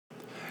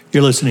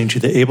You're listening to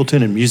the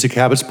Ableton and Music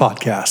Habits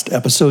Podcast,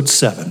 Episode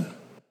 7.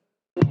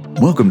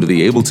 Welcome to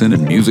the Ableton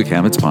and Music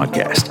Habits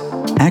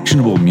Podcast.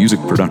 Actionable music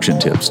production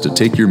tips to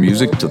take your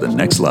music to the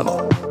next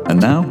level.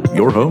 And now,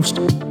 your host,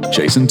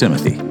 Jason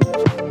Timothy.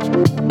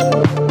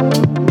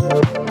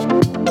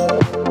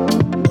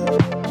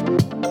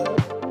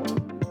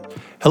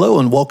 Hello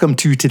and welcome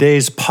to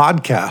today's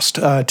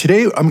podcast.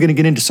 Today I'm going to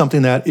get into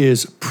something that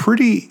is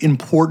pretty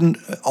important,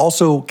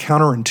 also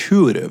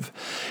counterintuitive.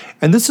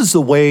 And this is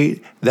the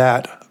way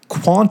that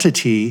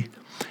quantity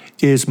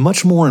is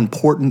much more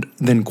important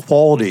than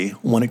quality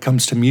when it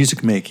comes to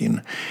music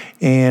making.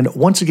 And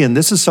once again,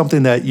 this is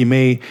something that you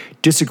may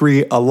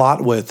disagree a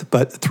lot with,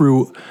 but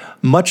through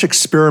much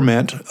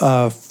experiment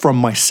from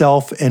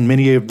myself and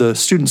many of the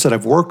students that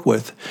I've worked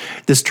with,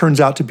 this turns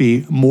out to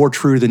be more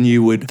true than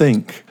you would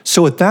think.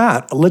 So with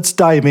that, let's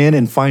dive in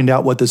and find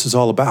out what this is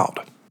all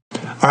about.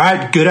 All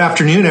right, good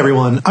afternoon,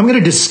 everyone. I'm going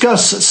to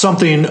discuss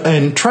something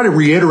and try to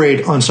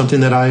reiterate on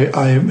something that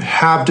I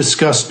have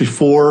discussed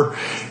before,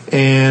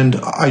 and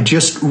I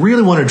just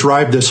really want to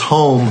drive this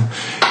home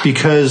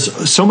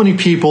because so many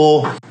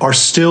people are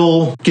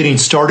still getting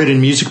started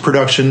in music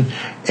production,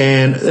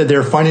 and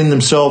they're finding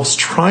themselves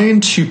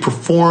trying to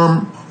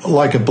perform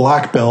like a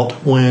black belt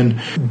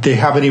when they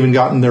haven't even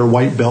gotten their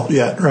white belt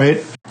yet,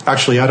 right?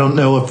 Actually, I don't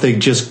know if they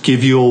just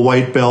give you a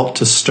white belt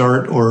to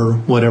start or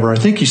whatever. I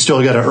think you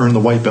still got to earn the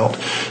white belt.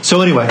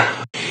 So anyway,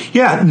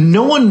 yeah,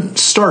 no one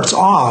starts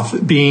off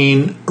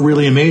being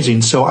really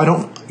amazing. So I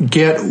don't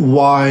get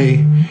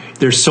why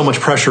there's so much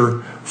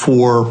pressure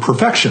for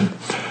perfection.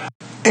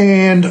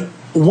 And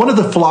one of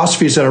the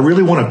philosophies that I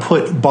really want to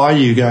put by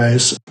you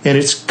guys, and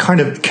it's kind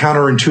of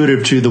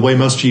counterintuitive to the way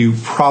most of you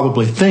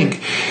probably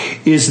think,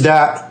 is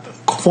that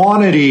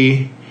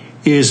quantity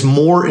is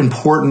more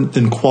important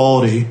than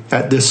quality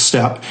at this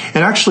step.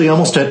 And actually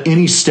almost at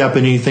any step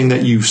in anything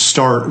that you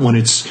start when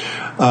it's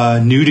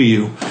new to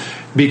you.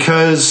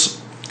 Because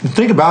the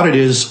thing about it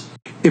is,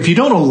 if you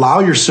don't allow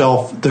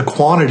yourself the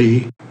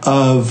quantity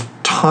of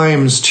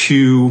times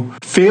to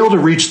fail to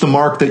reach the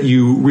mark that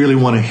you really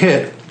want to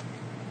hit,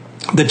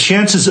 the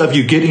chances of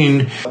you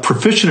getting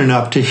proficient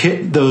enough to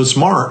hit those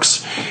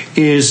marks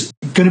is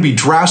going to be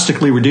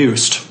drastically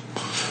reduced.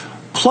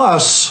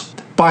 Plus,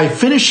 by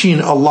finishing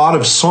a lot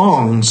of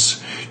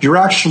songs, you're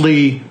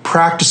actually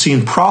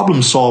practicing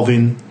problem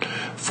solving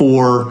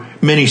for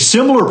many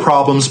similar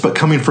problems, but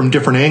coming from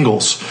different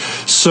angles.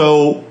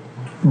 So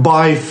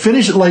by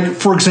finishing, like,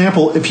 for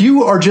example, if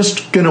you are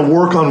just going to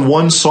work on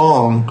one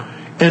song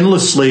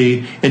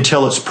endlessly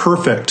until it's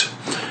perfect,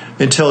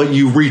 until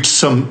you reach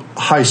some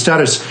high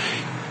status,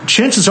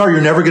 chances are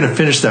you're never going to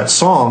finish that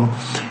song.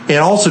 And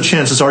also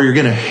chances are you're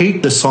going to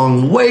hate the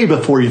song way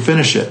before you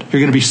finish it.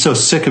 You're going to be so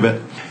sick of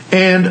it.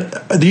 And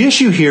the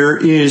issue here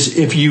is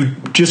if you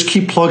just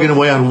keep plugging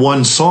away on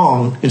one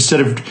song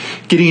instead of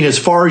getting as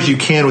far as you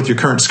can with your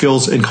current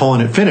skills and calling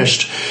it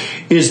finished,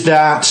 is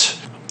that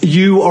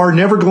you are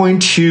never going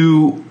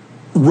to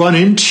run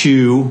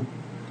into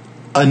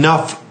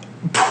enough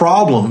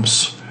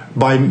problems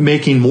by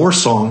making more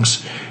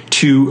songs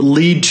to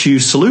lead to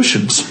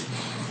solutions.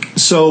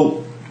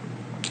 So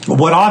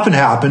what often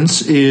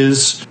happens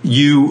is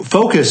you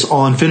focus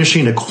on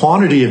finishing a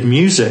quantity of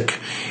music,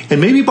 and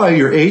maybe by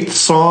your 8th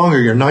song or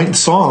your 9th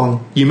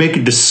song, you make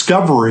a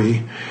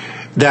discovery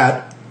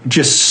that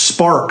just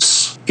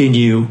sparks in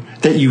you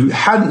that you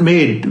hadn't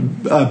made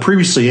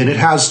previously, and it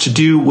has to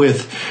do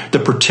with the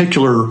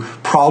particular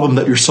problem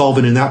that you're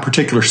solving in that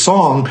particular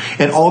song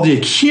and all the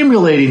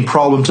accumulating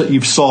problems that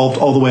you've solved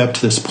all the way up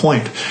to this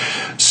point.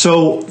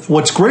 So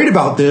what's great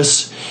about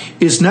this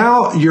is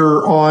now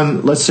you're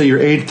on, let's say, your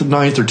 8th,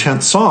 9th, or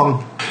 10th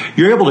song.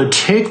 You're able to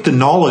take the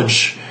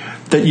knowledge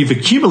that you've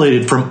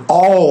accumulated from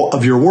all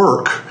of your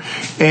work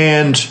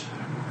and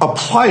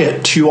apply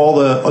it to all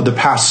the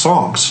past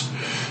songs.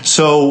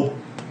 So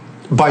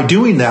by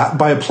doing that,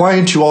 by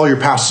applying to all your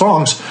past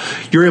songs,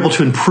 you're able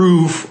to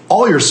improve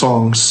all your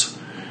songs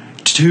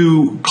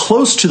to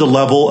close to the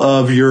level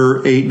of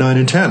your 8, 9,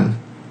 and 10.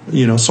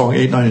 Song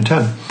 8, 9, and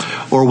 10,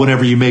 or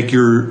whenever you make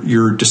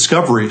your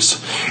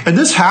discoveries. And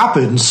this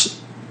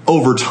happens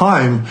over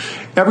time.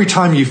 Every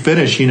time you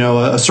finish,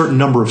 a certain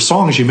number of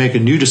songs, you make a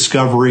new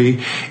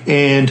discovery,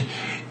 and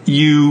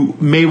you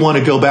may want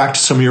to go back to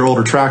some of your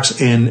older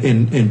tracks and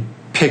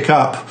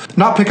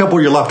not pick up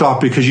where you left off,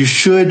 because you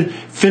should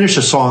finish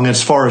a song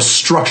as far as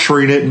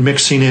structuring it and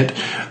mixing it,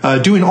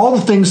 doing all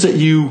the things that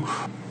you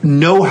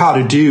know how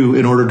to do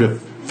in order to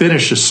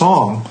finish a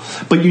song,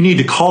 but you need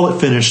to call it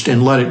finished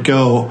and let it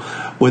go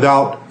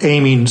without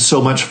aiming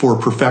so much for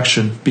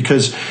perfection.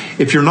 Because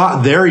if you're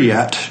not there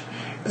yet,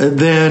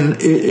 then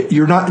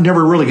you're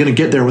never really going to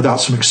get there without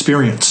some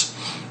experience.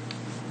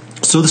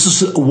 So this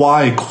is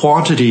why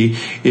quantity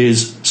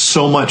is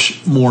so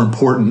much more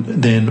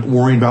important than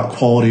worrying about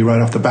quality right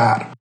off the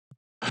bat.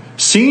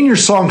 Seeing your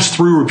songs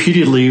through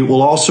repeatedly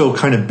will also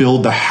kind of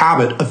build the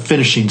habit of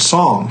finishing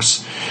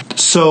songs.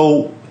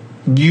 So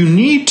you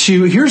need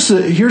to, here's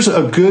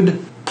a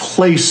good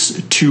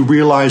place to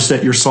realize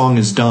that your song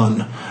is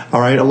done.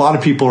 All right. A lot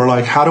of people are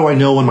like, how do I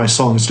know when my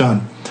song's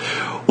done?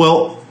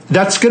 Well,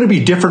 that's going to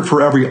be different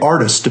for every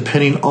artist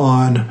depending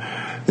on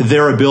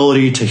their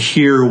ability to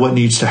hear what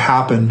needs to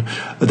happen,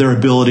 their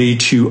ability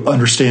to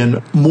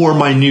understand more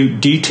minute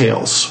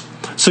details.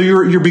 So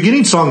your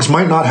beginning songs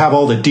might not have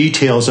all the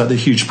details that the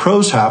huge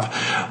pros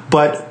have,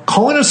 but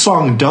calling a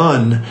song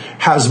done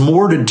has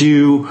more to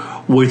do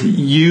with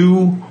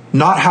you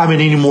not having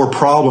any more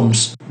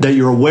problems that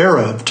you're aware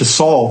of to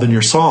solve in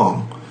your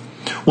song.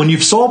 When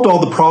you've solved all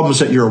the problems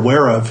that you're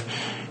aware of,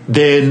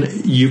 then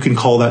you can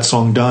call that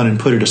song done and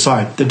put it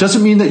aside. That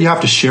doesn't mean that you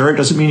have to share it,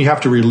 doesn't mean you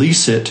have to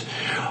release it,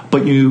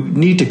 but you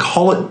need to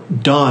call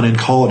it done and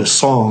call it a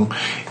song.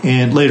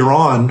 And later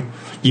on,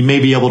 you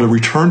may be able to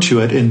return to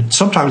it. And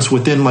sometimes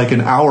within like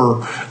an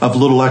hour of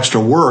little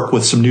extra work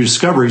with some new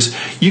discoveries,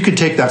 you can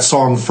take that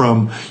song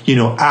from,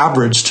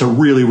 average to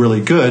really, really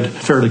good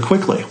fairly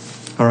quickly.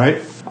 All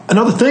right.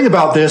 Another thing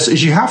about this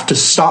is you have to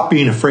stop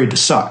being afraid to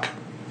suck.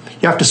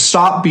 You have to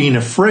stop being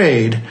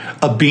afraid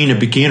of being a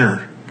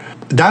beginner.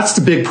 That's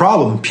the big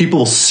problem.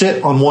 People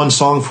sit on one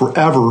song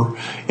forever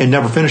and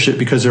never finish it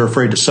because they're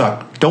afraid to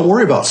suck. Don't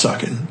worry about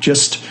sucking.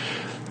 Just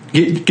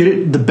get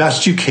it the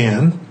best you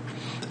can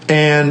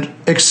and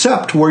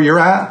accept where you're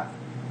at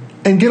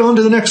and get on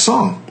to the next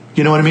song.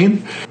 You know what I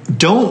mean?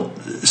 Don't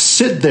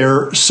sit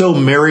there so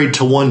married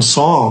to one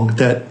song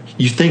that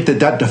you think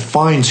that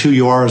defines who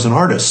you are as an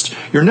artist.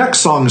 Your next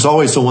song is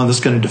always the one that's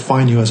going to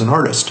define you as an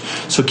artist.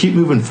 So keep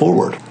moving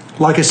forward.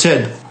 Like I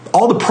said,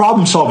 all the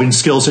problem-solving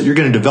skills that you're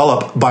going to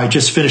develop by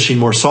just finishing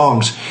more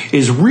songs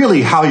is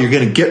really how you're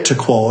going to get to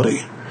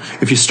quality.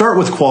 If you start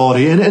with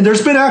quality, and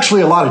there's been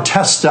actually a lot of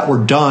tests that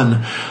were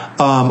done.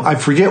 I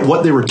forget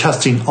what they were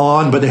testing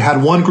on, but they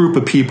had one group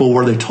of people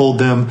where they told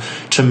them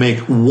to make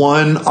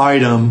one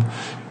item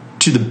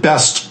to the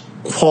best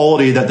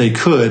quality that they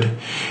could,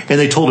 and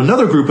they told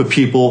another group of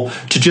people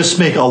to just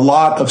make a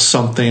lot of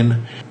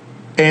something.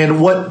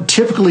 And what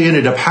typically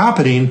ended up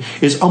happening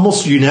is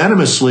almost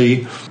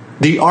unanimously,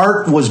 the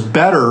art was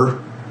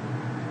better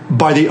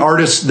by the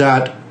artists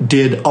that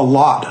did a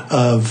lot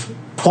of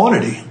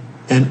quantity,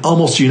 and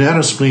almost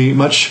unanimously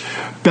much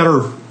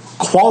better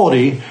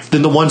quality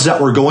than the ones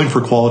that were going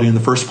for quality in the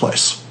first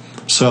place.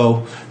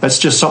 So that's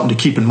just something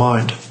to keep in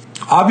mind.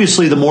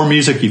 Obviously, the more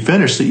music you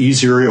finish, the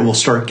easier it will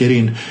start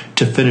getting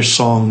to finish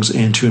songs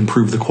and to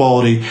improve the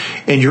quality.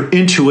 And your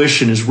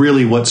intuition is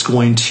really what's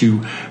going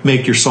to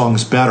make your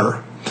songs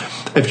better.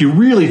 If you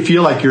really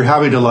feel like you're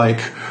having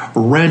to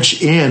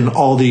wrench in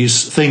all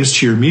these things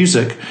to your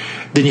music,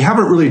 then you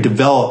haven't really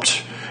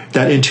developed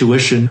that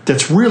intuition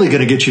that's really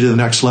going to get you to the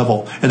next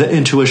level. And that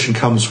intuition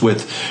comes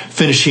with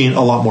finishing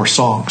a lot more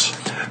songs.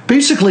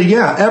 Basically,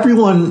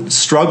 everyone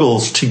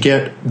struggles to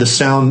get the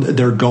sound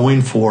they're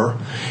going for.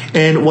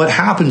 And what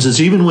happens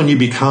is even when you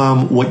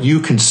become what you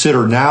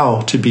consider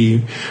now to be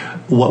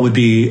what would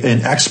be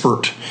an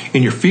expert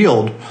in your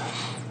field,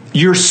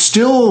 you're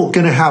still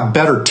going to have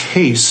better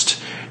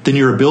taste than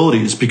your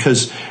abilities,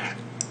 because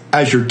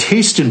as your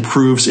taste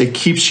improves, it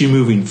keeps you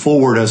moving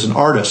forward as an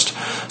artist.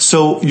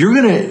 So you're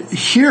going to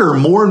hear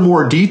more and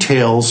more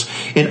details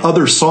in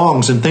other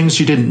songs and things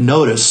you didn't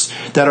notice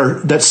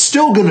that's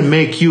still going to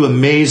make you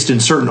amazed in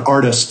certain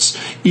artists.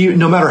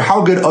 No matter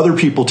how good other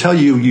people tell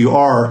you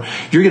are,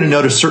 you're going to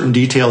notice certain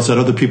details that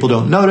other people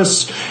don't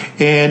notice,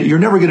 and you're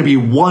never going to be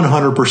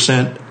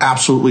 100%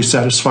 absolutely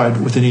satisfied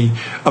with any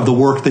of the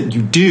work that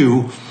you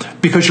do,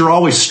 because you're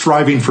always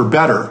striving for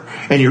better,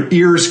 and your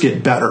ears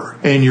get better,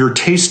 and your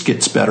taste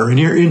gets better, and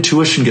your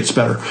intuition gets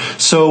better.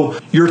 So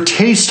your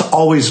taste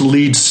always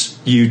leads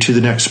you to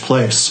the next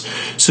place.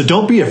 So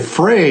don't be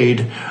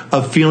afraid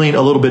of feeling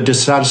a little bit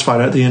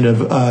dissatisfied at the end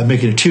of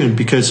making a tune,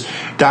 because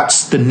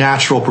that's the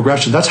natural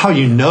progression. That's how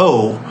you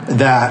know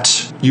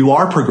that you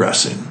are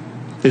progressing,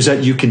 is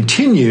that you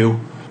continue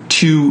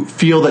to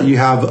feel that you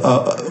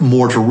have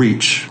more to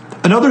reach.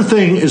 Another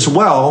thing as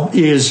well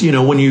is,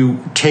 when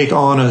you take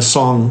on a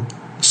song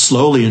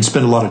slowly and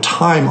spend a lot of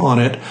time on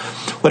it,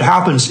 what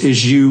happens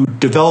is you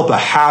develop a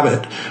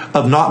habit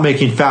of not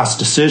making fast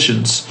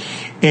decisions.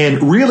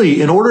 And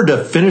really, in order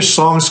to finish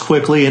songs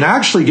quickly and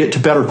actually get to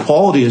better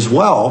quality as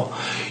well,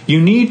 you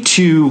need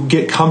to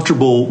get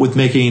comfortable with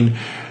making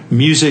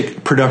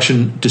music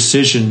production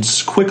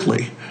decisions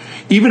quickly.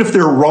 Even if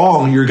they're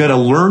wrong, you're going to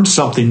learn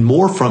something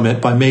more from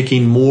it by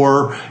making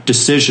more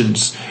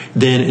decisions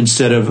than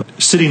instead of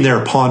sitting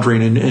there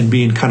pondering and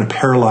being kind of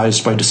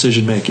paralyzed by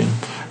decision making.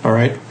 All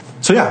right.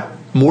 So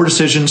more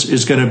decisions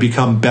is going to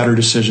become better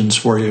decisions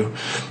for you.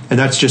 And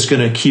that's just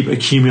going to keep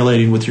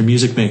accumulating with your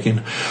music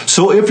making.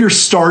 So if you're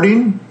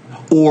starting,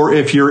 or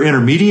if you're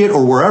intermediate,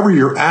 or wherever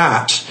you're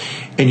at,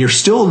 and you're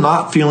still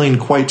not feeling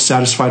quite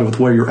satisfied with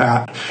where you're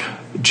at,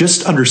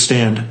 just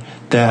understand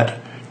that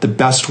the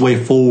best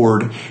way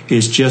forward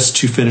is just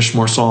to finish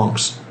more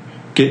songs.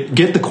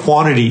 Get the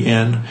quantity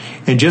in,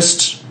 and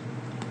just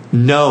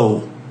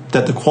know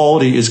that the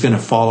quality is going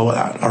to follow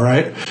that, all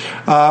right?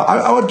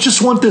 I would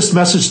just want this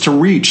message to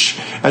reach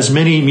as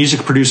many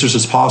music producers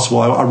as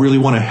possible. I really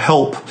want to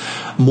help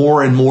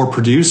more and more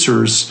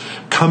producers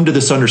come to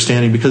this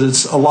understanding, because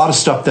it's a lot of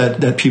stuff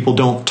that people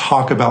don't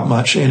talk about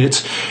much, and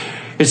it's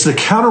the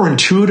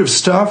counterintuitive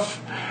stuff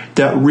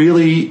that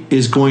really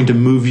is going to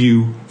move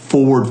you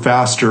forward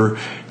faster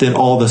than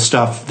all the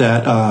stuff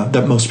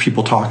that most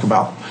people talk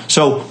about.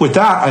 So with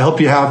that, I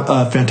hope you have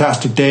a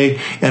fantastic day,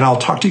 and I'll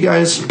talk to you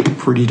guys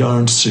pretty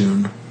darn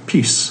soon.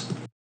 Peace.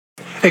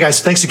 Hey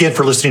guys, thanks again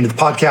for listening to the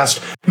podcast.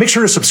 Make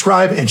sure to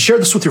subscribe and share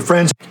this with your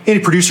friends.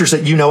 Any producers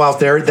that you know out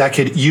there that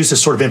could use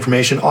this sort of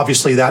information,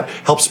 obviously that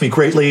helps me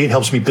greatly and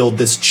helps me build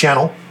this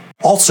channel.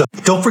 Also,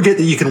 don't forget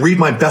that you can read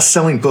my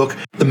best-selling book,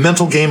 The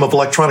Mental Game of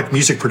Electronic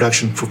Music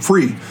Production, for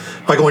free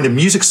by going to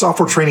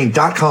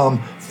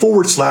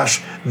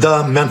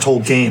musicsoftwaretraining.com/The Mental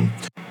Game.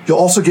 You'll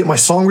also get my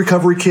song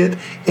recovery kit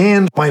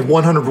and my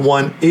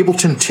 101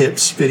 Ableton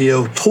tips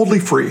video totally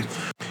free.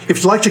 If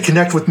you'd like to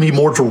connect with me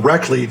more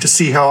directly to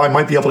see how I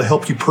might be able to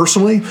help you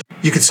personally,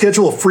 you can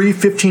schedule a free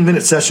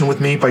 15-minute session with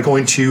me by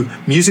going to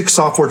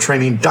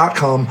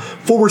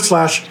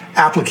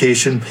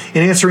musicsoftwaretraining.com/application and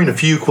answering a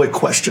few quick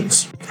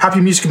questions.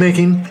 Happy music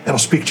making, and I'll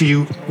speak to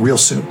you real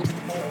soon.